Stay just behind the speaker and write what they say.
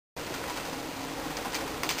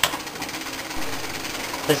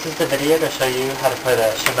This is the video to show you how to put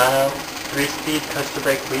a Shimano 3-speed coaster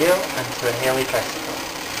brake wheel onto a Haley Tricycle.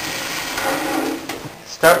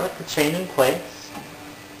 Start with the chain in place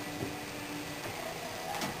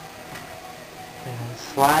and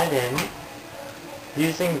slide in.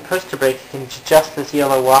 Using the coaster brake you can adjust this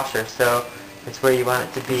yellow washer so it's where you want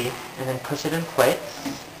it to be, and then push it in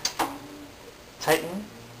place. Tighten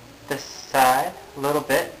this side a little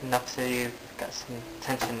bit, enough so you've got some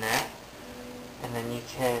tension there. And then you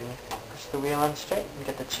can push the wheel on straight and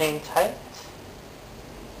get the chain tight,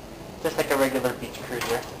 just like a regular beach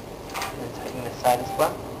cruiser. And then tighten this side as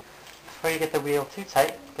well. Before you get the wheel too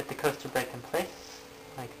tight, get the coaster brake in place,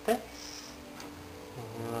 like this.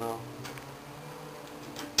 And a little.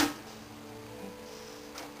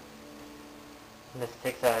 And this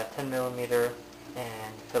takes a 10mm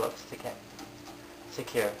and Phillips to get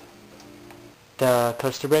secure. The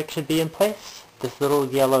coaster brake should be in place. This little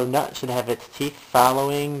yellow nut should have its teeth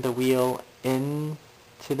following the wheel into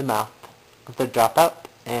the mouth of the dropout,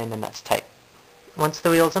 and the nut's tight. Once the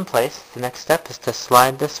wheel's in place, the next step is to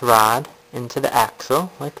slide this rod into the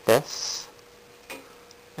axle like this,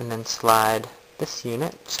 and then slide this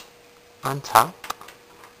unit on top.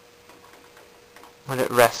 Let it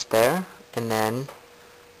rest there, and then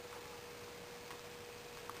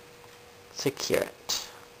secure it.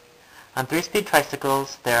 On 3-speed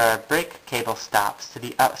tricycles, there are brake cable stops to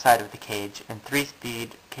the outside of the cage and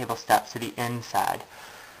 3-speed cable stops to the inside.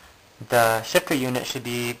 The shifter unit should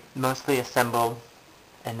be mostly assembled,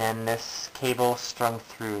 and then this cable strung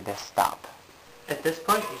through this stop. At this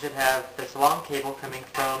point, you should have this long cable coming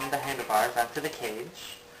from the handlebars onto the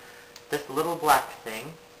cage, this little black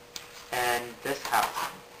thing, and this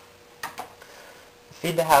housing.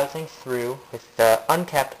 Feed the housing through with the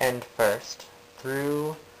uncapped end first,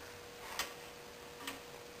 through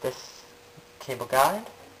this cable guide,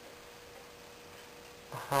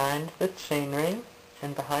 behind the chain ring,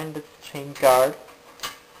 and behind the chain guard,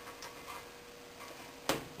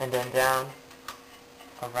 and then down,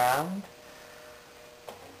 around,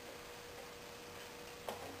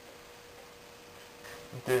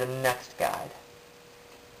 and through the next guide.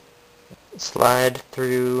 Slide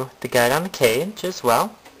through the guide on the cage as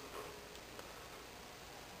well.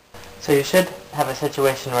 So you should have a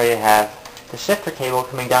situation where you have the shifter cable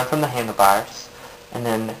coming down from the handlebars, and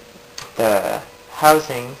then the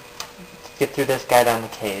housing to get through this guide on the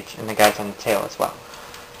cage, and the guides on the tail as well.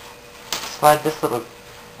 Slide this little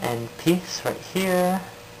end piece right here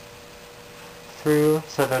through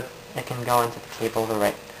so that it can go into the cable the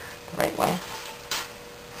right way.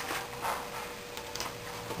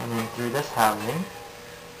 And then through this housing.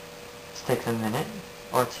 This takes a minute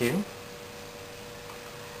or two.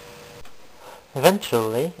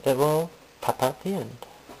 Eventually, it will pop out the end.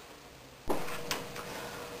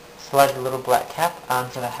 Slide the little black cap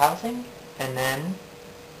onto the housing, and then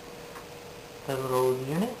the little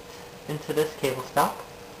unit into this cable stop.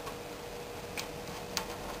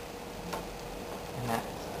 And that's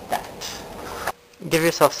that. Give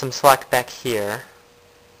yourself some slack back here,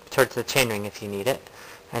 towards the chainring if you need it,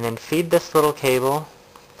 and then feed this little cable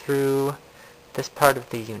through this part of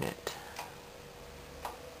the unit.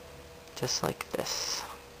 Just like this.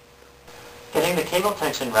 Getting the cable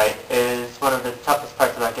tension right is one of the toughest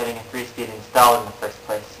parts about getting a 3-speed installed in the first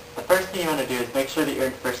place. The first thing you want to do is make sure that you're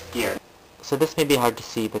in first gear. So this may be hard to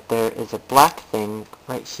see, but there is a black thing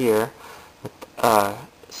right here with a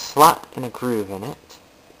slot and a groove in it.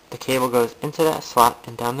 The cable goes into that slot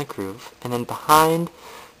and down the groove, and then behind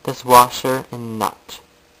this washer and nut.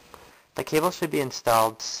 The cable should be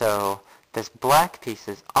installed so this black piece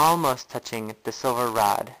is almost touching the silver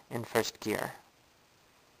rod in first gear.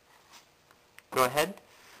 Go ahead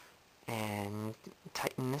and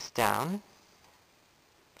tighten this down.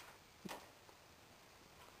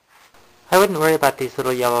 I wouldn't worry about these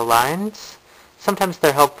little yellow lines. Sometimes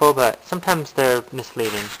they're helpful, but sometimes they're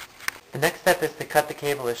misleading. The next step is to cut the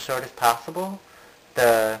cable as short as possible.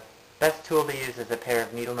 The best tool to use is a pair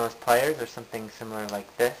of needle nose pliers or something similar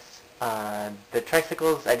like this. The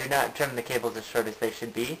tricycles, I do not trim the cables as short as they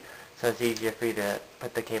should be, so it's easier for you to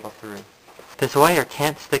put the cable through. This wire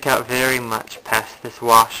can't stick out very much past this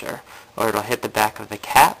washer, or it'll hit the back of the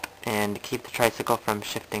cap and keep the tricycle from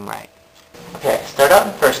shifting right. Okay, start out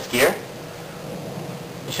in first gear.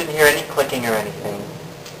 You shouldn't hear any clicking or anything.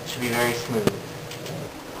 It should be very smooth.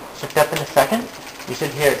 Shift up in a second. You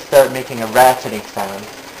should hear it start making a ratcheting sound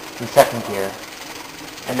in second gear.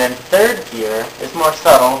 And then third gear is more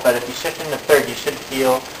subtle, but if you shift into third, you should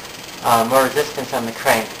feel more resistance on the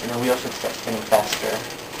crank, and the wheel should start spinning faster.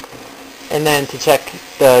 And then to check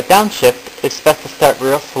the downshift, it's best to start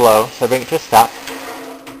real slow, so bring it to a stop.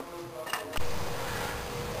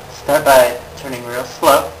 Start by turning real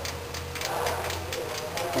slow,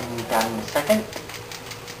 then down into second.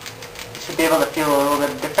 You should be able to feel a little bit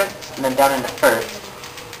of difference, and then down into first.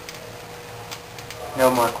 No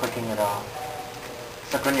more clicking at all,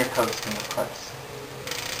 except when you're coasting, of course.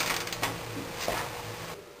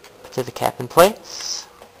 Put the cap in place.